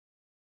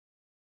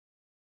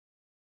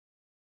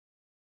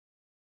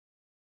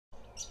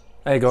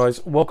Hey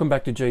guys, welcome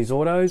back to G's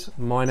Autos.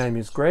 My name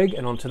is Greg,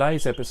 and on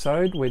today's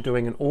episode we're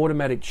doing an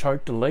automatic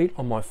choke delete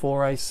on my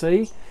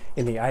 4AC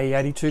in the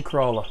AE82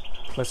 Corolla.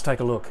 Let's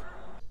take a look.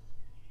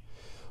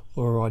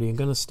 Alrighty, I'm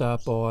going to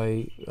start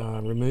by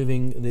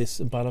removing this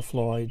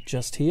butterfly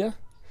just here,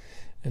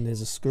 and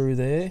there's a screw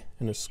there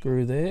and a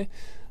screw there,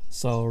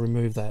 so I'll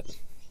remove that.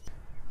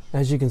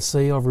 As you can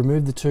see, I've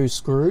removed the two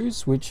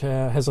screws, which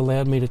has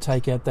allowed me to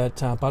take out that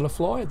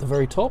butterfly at the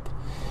very top.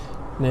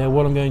 Now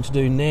what I'm going to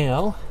do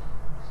now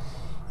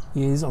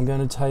is I'm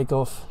going to take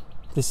off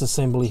this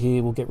assembly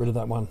here. We'll get rid of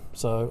that one,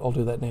 so I'll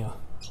do that now.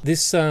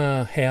 This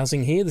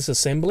housing here, this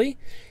assembly,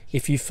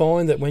 if you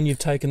find that when you've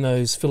taken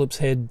those Phillips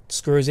head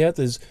screws out,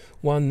 there's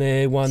one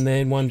there,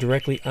 and one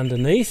directly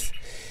underneath.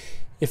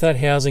 If that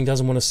housing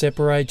doesn't want to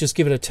separate, just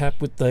give it a tap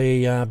with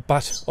the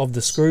butt of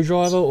the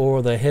screwdriver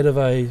or the head of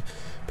a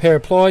pair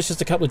of pliers,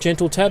 just a couple of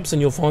gentle taps,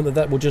 and you'll find that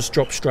that will just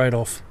drop straight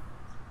off.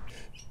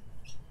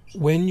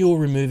 When you're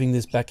removing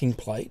this backing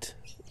plate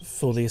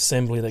for the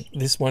assembly, that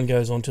this one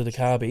goes onto the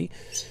carby,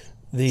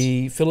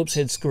 the Phillips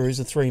head screws,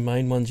 the three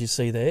main ones you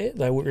see there,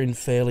 they were in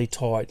fairly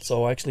tight,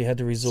 so I actually had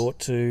to resort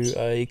to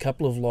a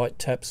couple of light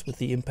taps with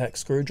the impact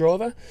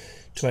screwdriver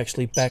to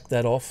actually back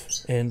that off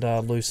and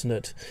loosen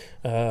it.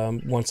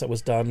 Once that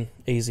was done,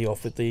 easy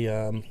off with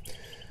the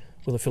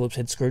Phillips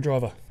head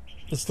screwdriver.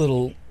 This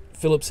little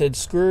Phillips head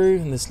screw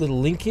and this little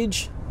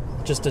linkage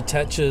just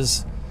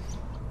attaches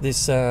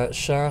this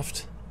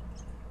shaft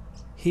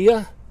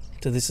here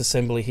to this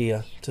assembly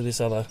here, to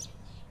this other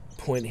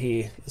point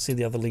here. You see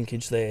the other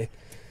linkage there.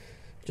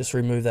 Just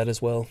remove that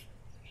as well.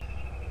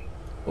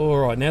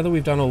 Alright, now that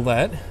we've done all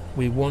that,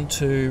 we want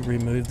to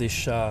remove this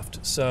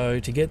shaft. So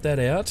to get that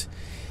out,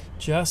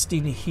 just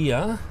in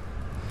here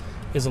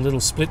is a little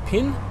split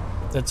pin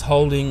that's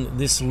holding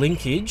this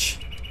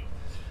linkage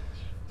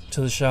to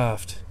the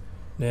shaft.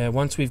 Now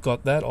once we've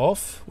got that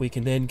off, we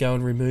can then go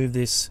and remove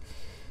this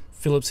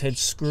Phillips head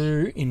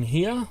screw in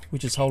here,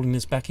 which is holding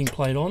this backing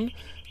plate on.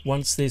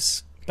 Once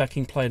this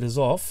backing plate is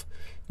off,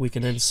 we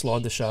can then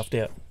slide the shaft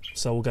out.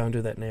 So we'll go and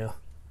do that now.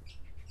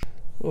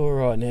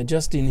 Alright, now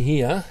just in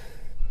here,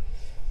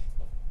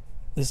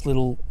 this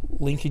little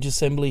linkage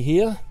assembly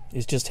here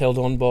is just held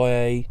on by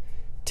a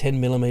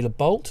 10mm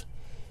bolt.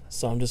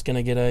 So I'm just going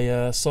to get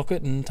a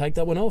socket and take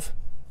that one off.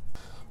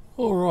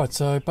 Alright,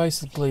 so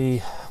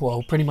basically,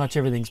 well, pretty much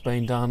everything's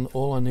been done.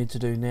 All I need to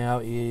do now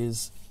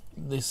is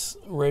this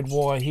red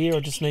wire here.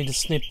 I just need to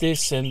snip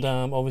this and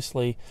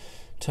obviously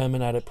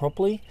terminate it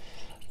properly.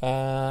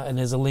 And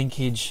there's a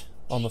linkage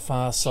on the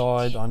far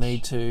side I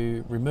need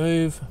to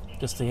remove,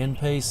 just the end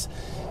piece.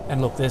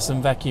 And look, there's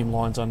some vacuum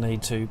lines I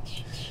need to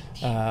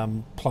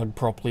plug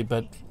properly,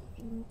 but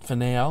for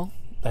now,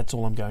 that's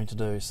all I'm going to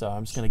do. So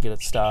I'm just going to get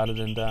it started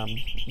and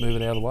move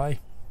it out of the way.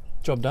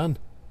 Job done.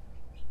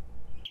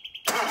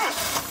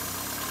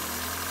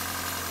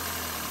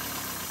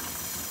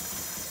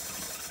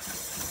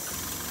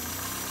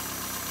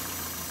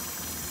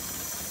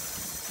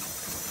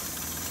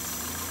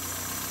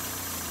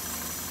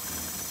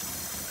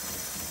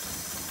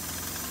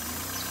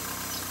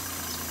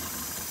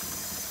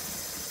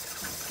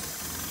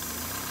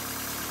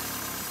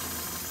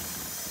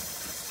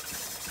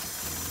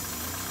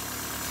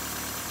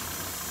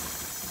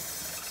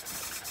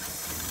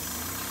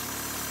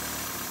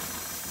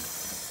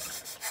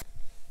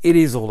 It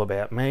is all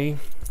about me.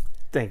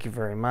 Thank you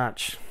very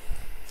much.